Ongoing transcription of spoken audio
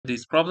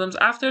these problems.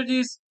 After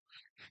this,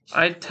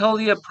 I tell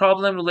you a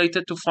problem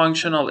related to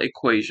functional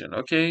equation,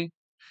 okay?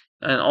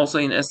 And also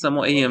in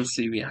SMO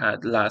AMC, we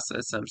had last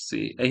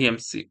SMC,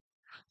 AMC.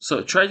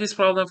 So try this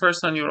problem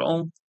first on your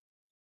own.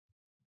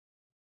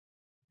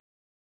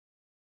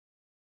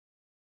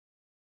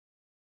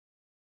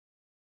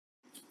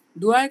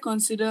 Do I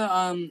consider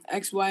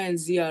x, y, and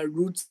z are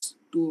roots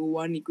to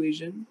one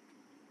equation?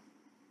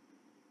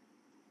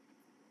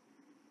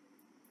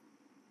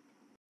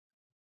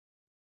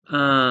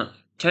 Can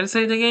you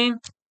say it again?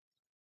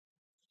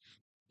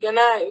 Can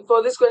I,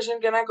 for this question,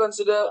 can I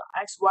consider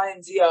x, y,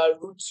 and z are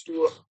roots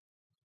to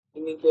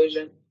an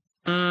equation?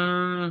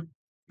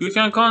 You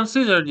can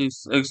consider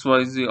these x,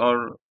 y, z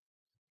are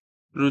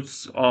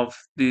roots of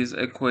these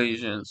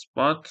equations,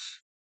 but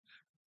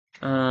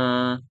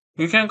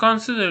you can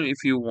consider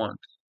if you want.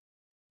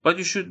 But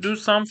you should do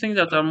something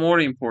that are more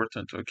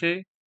important,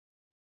 okay?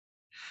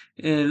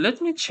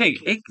 Let me check.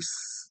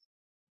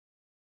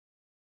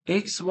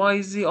 X,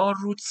 Y, Z are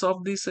roots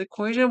of this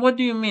equation? What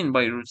do you mean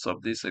by roots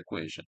of this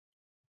equation?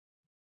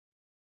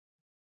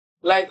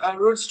 Like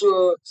roots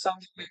to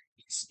something like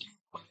x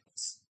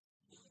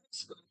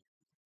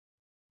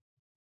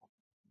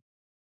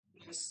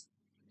minus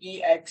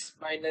bx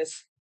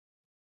minus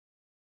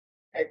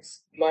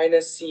x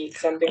minus c,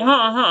 something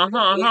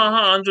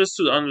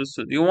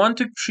Understood. You want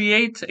to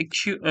create a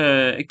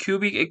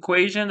cubic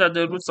equation that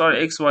the roots are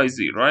x, y,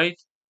 z, right?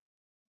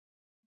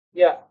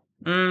 Yeah.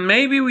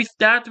 Maybe with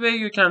that way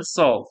you can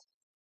solve.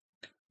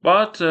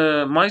 But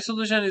my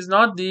solution is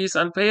not this.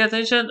 And pay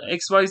attention,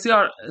 x, y, z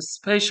are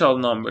special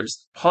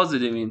numbers,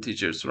 positive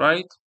integers,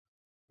 right?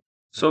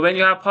 So when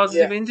you have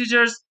positive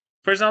integers,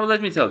 for example,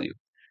 let me tell you.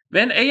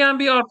 When a and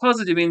b are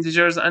positive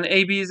integers and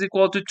ab is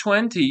equal to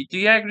 20, do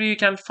you agree you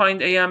can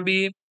find a and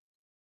b?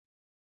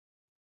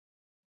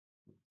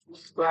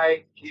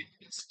 Right.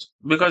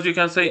 Because you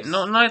can say,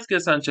 no, let's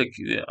guess and check.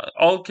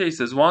 All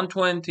cases,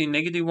 120,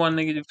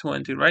 -1,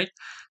 -20, right?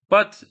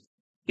 But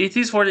it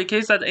is for the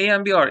case that a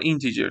and b are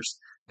integers.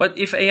 But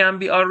if a and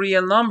b are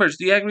real numbers,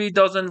 do you agree it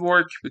doesn't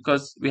work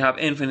because we have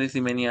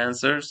infinitely many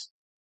answers?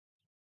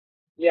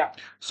 Yeah.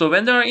 So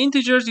when there are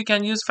integers, you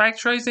can use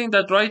factorizing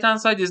that right hand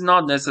side is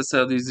not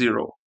necessarily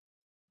 0,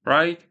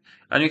 right?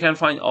 And you can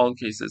find all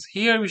cases.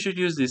 Here we should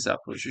use this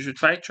approach. You should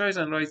factorize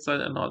and right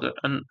side a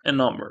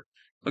number.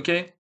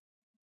 Okay?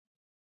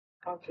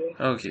 Okay.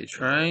 Okay,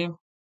 try.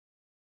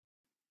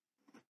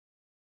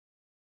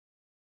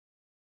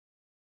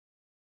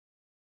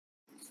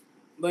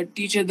 But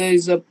teacher, there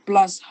is a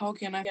plus. How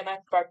can I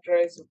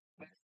factorize it?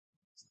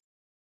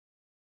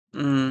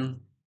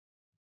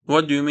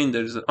 What do you mean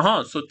there is a...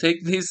 so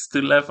take this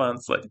to left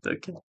hand side,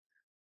 okay?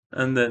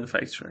 And then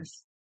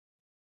factorize.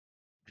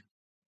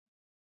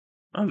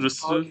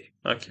 Understood?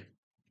 Okay.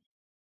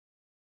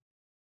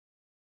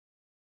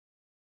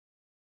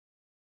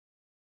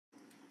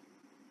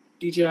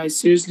 Teacher, I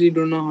seriously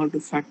don't know how to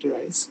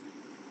factorize.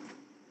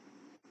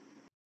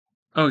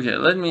 Okay,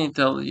 let me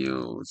tell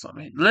you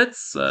something.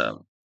 Let's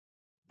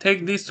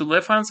take this to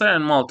left hand side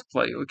and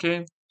multiply,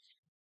 okay?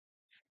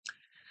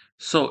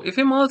 So if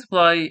you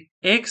multiply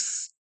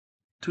x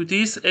to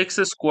this x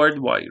squared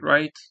y,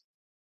 right?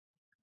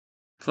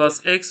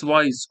 Plus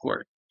xy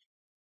squared.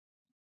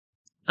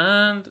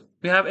 And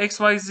we have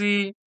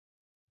xyz.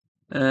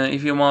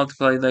 If you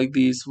multiply like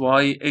this,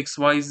 y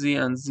xyz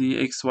and z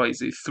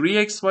xyz.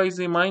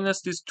 3xyz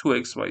minus this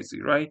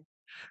 2xyz, right?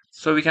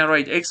 So we can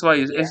write xy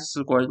is x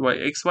squared y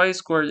xy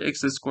squared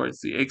x squared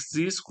z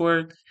xz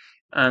squared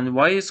and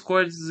y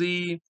squared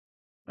z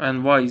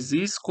and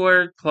yz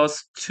squared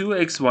plus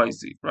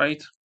 2xyz,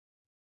 right?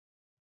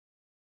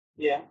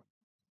 Yeah.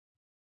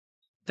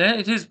 Then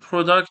it is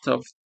product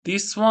of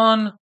this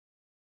one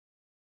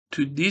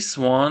to this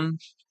one,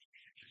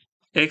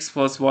 x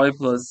plus y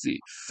plus z.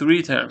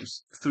 3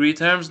 terms. 3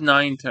 terms,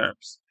 9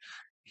 terms.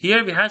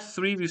 Here we had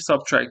 3, we've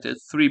subtracted.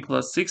 3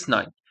 plus 6,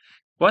 9.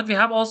 But we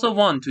have also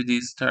 1 to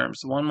these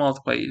terms. 1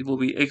 multiplied, it will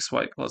be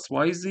xy plus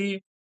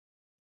yz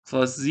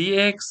plus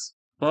zx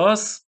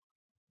plus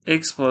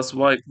x plus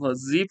y plus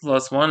z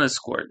plus 1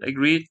 squared.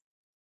 Agreed?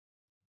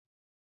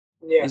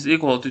 Yeah. Is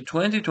equal to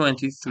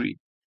 2023.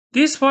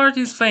 This part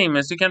is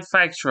famous. You can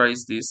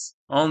factorize this.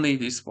 Only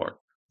this part.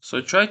 So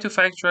try to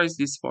factorize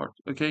this part,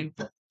 okay?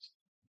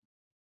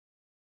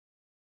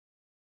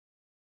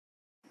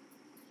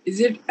 Is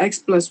it x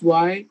plus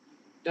y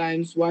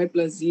times y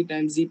plus z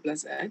times z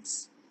plus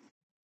x?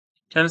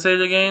 Can you say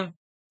it again?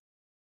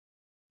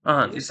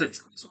 This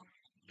is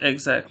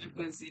exactly.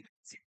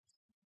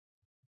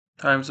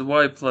 Times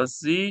y plus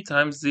z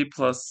times z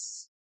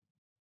plus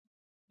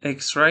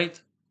x, right?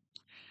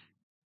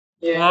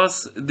 Yeah.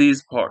 Plus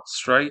these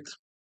parts, right?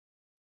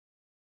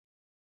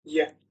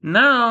 Yeah.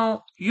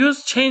 Now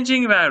use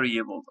changing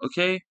variable,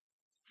 okay?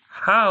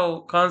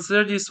 How?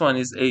 Consider this one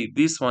is A,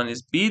 this one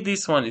is B,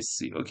 this one is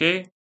C,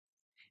 okay?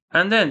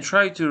 And then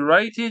try to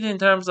write it in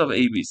terms of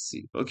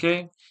ABC,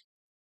 okay?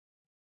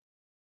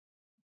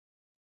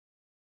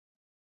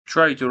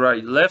 Try to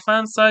write left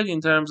hand side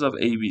in terms of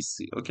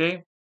ABC,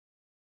 okay?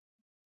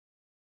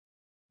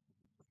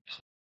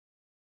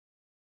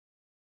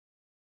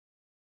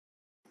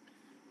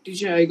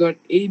 Teacher, I got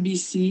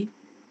ABC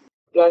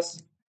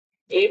plus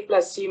A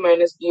plus C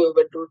minus B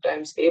over 2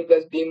 times A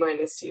plus B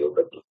minus C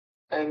over 2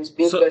 times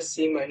B So plus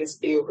C minus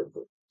A over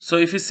 2. so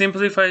if you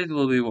simplify it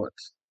will be what?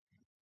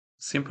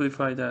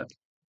 Simplify that.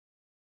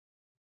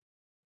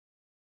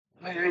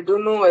 I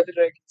don't know whether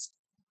I can.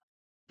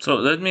 So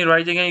let me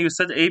write again. You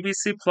said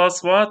ABC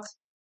plus what?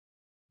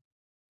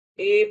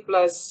 A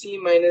plus C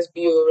minus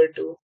B over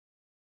 2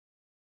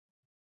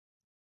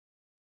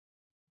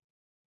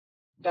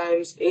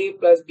 times A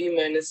plus B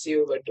minus C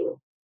over 2.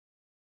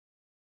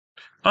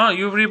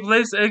 You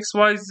replace X,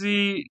 Y,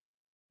 Z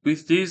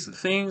with these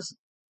things.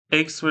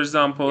 X, for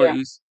example, Yeah,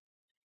 is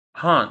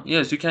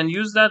yes, you can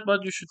use that,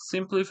 but you should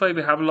simplify.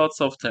 We have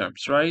lots of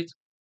terms, right?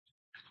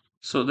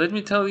 So let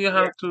me tell you yeah,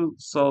 how to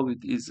solve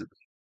it easily.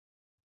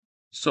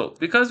 So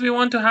because we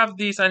want to have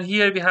this, and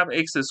here we have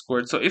x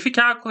squared. So if we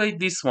calculate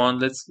this one,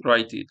 let's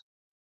write it.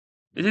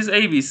 It is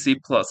ABC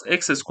plus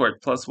x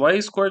squared plus y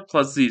squared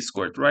plus z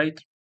squared, right?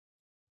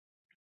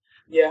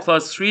 yeah,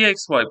 Plus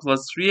 3xy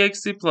plus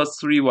 3xz plus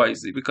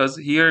 3yz. Because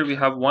here we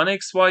have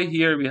 1xy,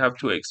 here we have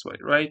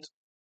 2xy, right?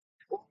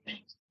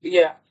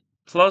 yeah,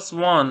 Plus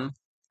 1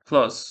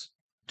 plus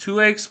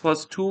 2x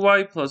plus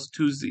 2y plus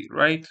 2z,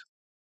 right?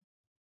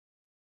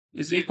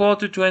 Is yeah. equal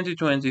to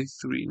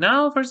 2023.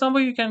 Now, for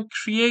example, you can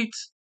create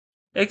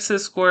x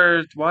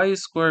squared, y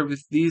squared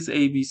with these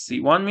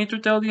ABC. Want me to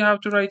tell you how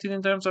to write it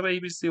in terms of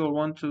ABC, or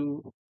want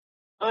to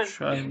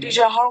try me?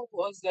 Teacher, how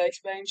was the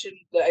expansion?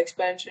 The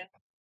expansion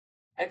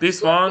x This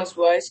square one, plus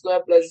y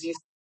square plus z.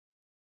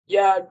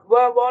 Yeah,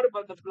 well, what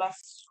about the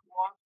plus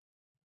one?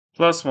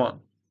 plus 1.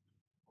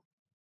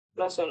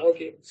 Plus one,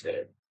 okay,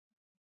 sorry.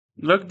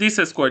 Look, this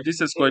squared, this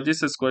squared, this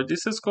squared,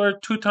 this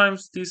squared, 2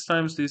 times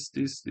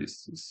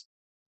this.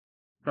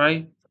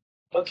 Right?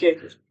 Okay,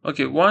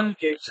 Okay, one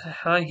okay.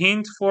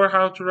 hint for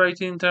how to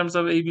write it in terms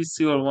of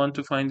ABC, or want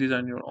to find it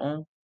on your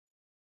own?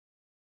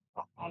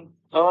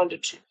 I want to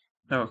check.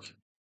 Okay.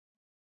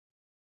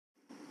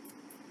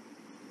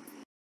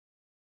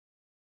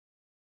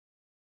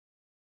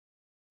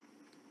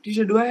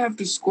 Teacher, do I have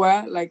to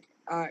square like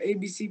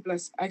ABC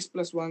plus x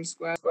plus 1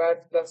 squared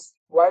plus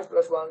y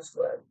plus 1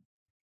 squared?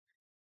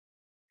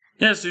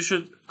 Yes, you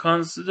should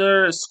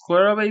consider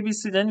square of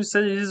ABC. Then you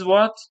said it is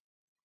what?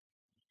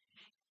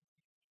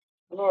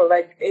 No,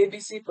 like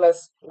ABC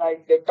plus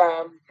like the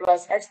term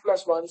plus x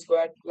plus 1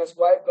 squared plus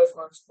y plus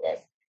 1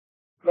 squared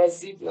plus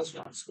z plus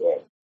 1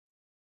 squared.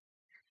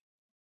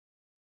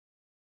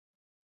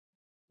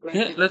 Like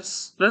Yeah,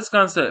 let's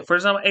consider. For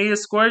example, A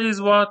squared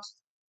is what?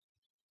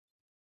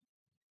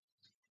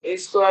 a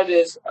squared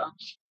is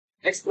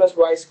x plus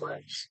y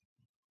squared.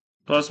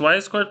 Plus y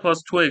squared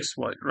plus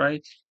 2xy,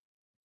 right?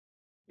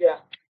 Yeah,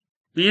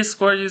 B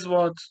squared is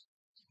what?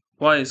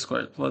 Y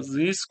squared plus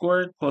z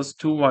squared plus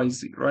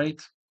 2yz,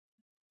 right?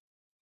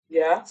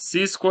 yeah,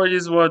 C squared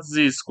is what?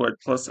 Z squared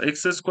plus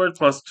x squared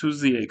plus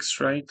 2zx,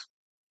 right?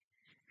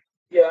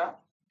 yeah.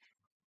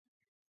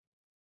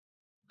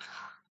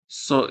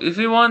 So if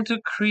we want to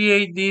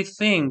create these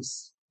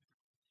things,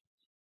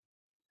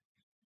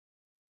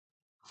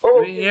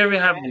 Oh, okay, here okay, we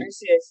okay. have, I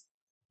see, I see.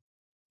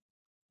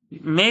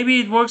 maybe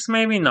it works,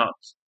 maybe not.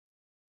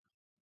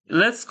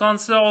 Let's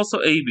consider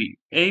also AB.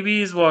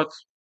 AB is what?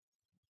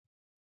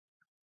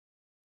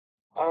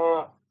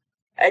 Uh,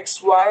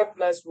 xy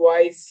plus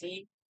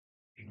yz.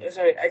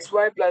 Sorry,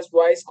 xy plus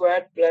y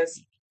squared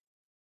plus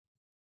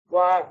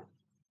y.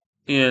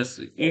 Yes,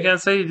 you Sorry, can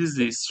say it is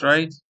this,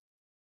 right?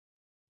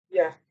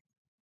 yeah,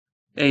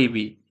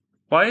 AB.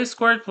 Y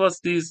squared plus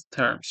these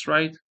terms,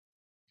 right?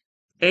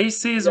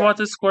 AC is yeah. what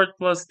squared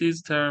plus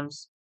these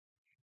terms.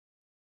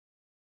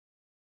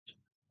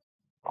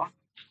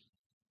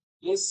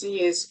 AC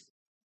is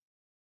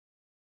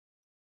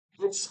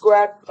x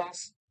squared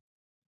plus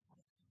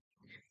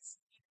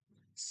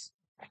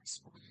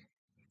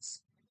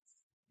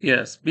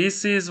Yes,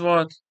 BC is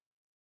what?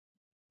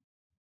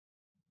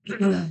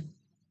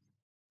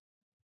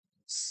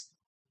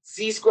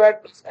 z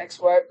squared plus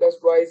xy plus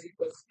yz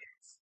plus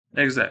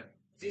Exactly.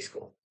 z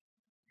squared.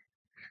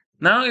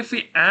 Now, if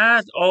we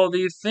add all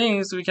these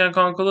things, we can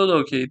conclude,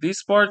 okay,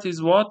 this part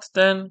is what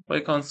then by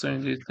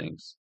considering these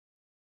things?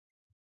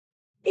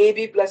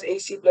 AB plus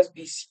AC plus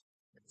BC.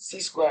 C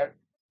squared.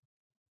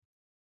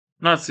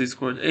 Not C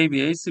squared, AB,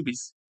 AC,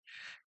 BC.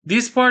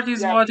 This part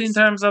is Yeah, what in BC.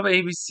 terms of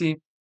ABC?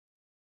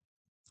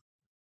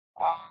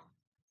 Uh,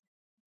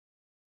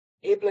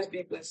 A plus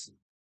B plus C.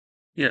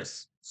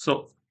 Yes.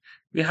 So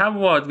we have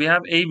what? We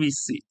have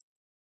ABC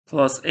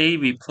plus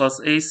AB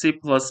plus AC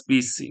plus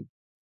BC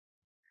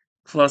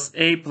plus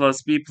A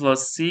plus B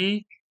plus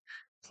C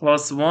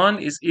plus 1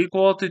 is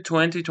equal to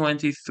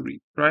 2023,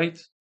 right?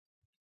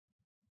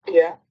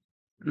 Yeah.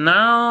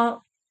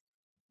 Now,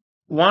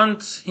 one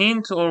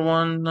hint, or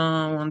want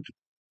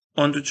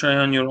to try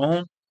on your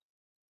own?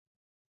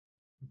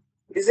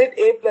 Is it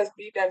A plus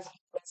B times B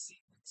plus C?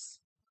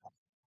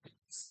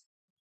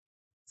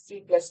 C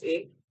plus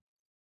A.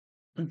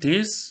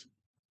 This?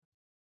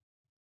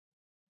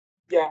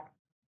 Yeah.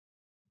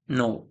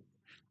 No.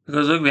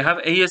 Because look, we have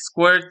A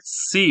squared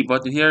C,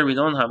 but here we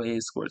don't have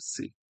A squared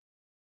C.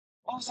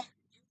 Oh, sorry.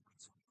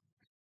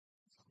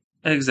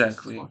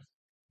 Exactly.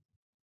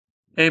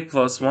 A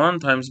plus 1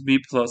 times B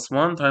plus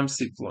 1 times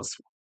C plus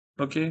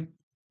 1. Okay?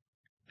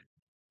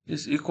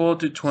 Is equal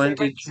to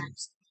 22.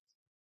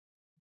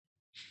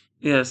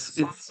 Yes,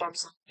 it's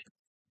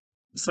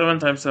 7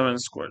 times 7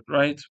 squared,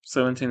 right?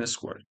 17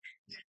 squared.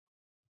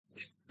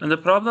 And the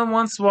problem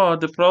wants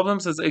what? The problem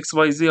says x,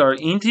 y, z are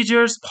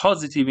integers,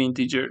 positive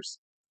integers.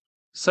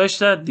 Such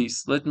that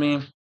this, let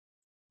me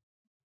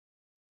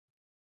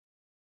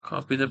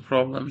copy the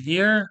problem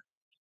here.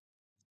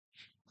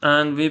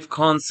 And we've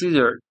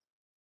considered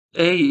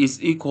a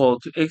is equal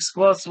to x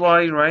plus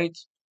y, right?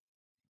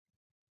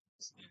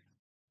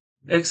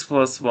 X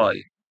plus y.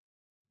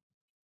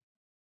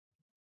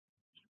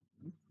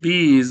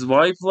 B is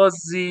y plus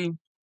z.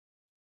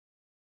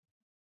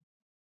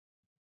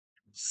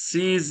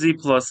 C z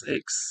plus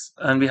x.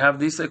 And we have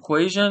this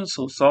equation,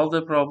 so solve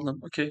the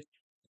problem. Okay.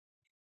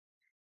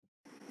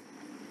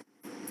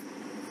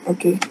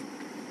 Okay.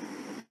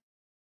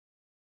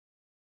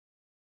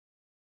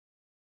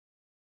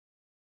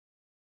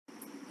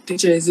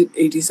 Teacher, is it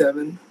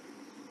 87?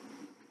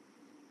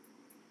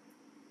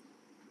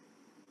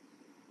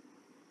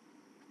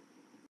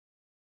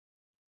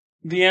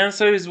 The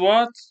answer is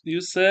what?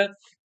 You said?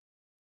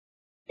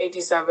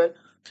 87.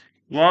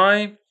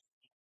 Why?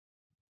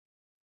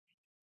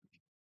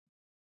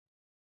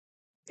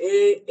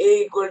 A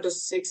equal to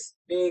 6,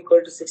 B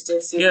equal to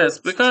 16, C equal Yes,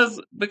 to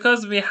 16.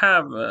 because we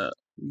have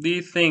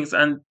these things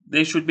and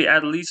they should be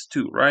at least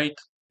 2, right?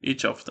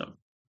 Each of them.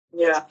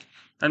 Yeah.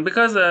 And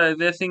because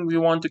the thing we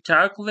want to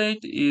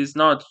calculate is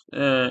not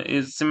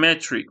is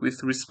symmetric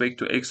with respect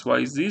to x,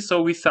 y, z,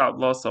 so without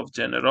loss of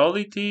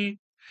generality,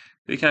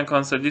 we can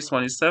consider this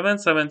one is 7,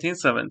 17,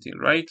 17,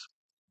 right?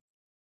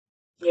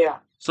 Yeah.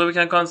 So we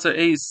can consider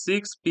A is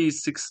 6, B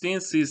is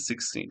 16, C is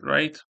 16,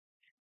 right?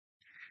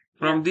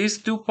 From these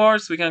two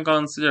parts, we can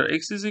consider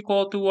x is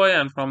equal to y,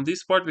 and from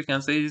this part, we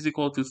can say it is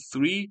equal to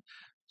 3,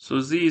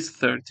 so z is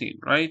 13,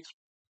 right?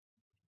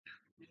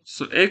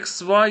 So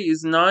xy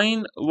is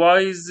 9,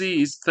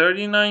 yz is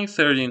 39,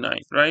 39,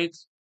 right?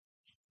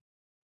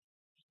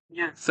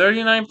 Yeah.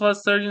 39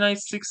 plus 39,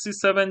 60,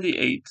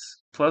 78,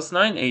 plus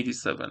 9,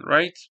 87,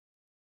 right?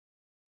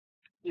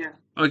 Yeah.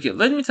 Okay,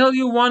 let me tell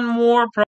you one more problem.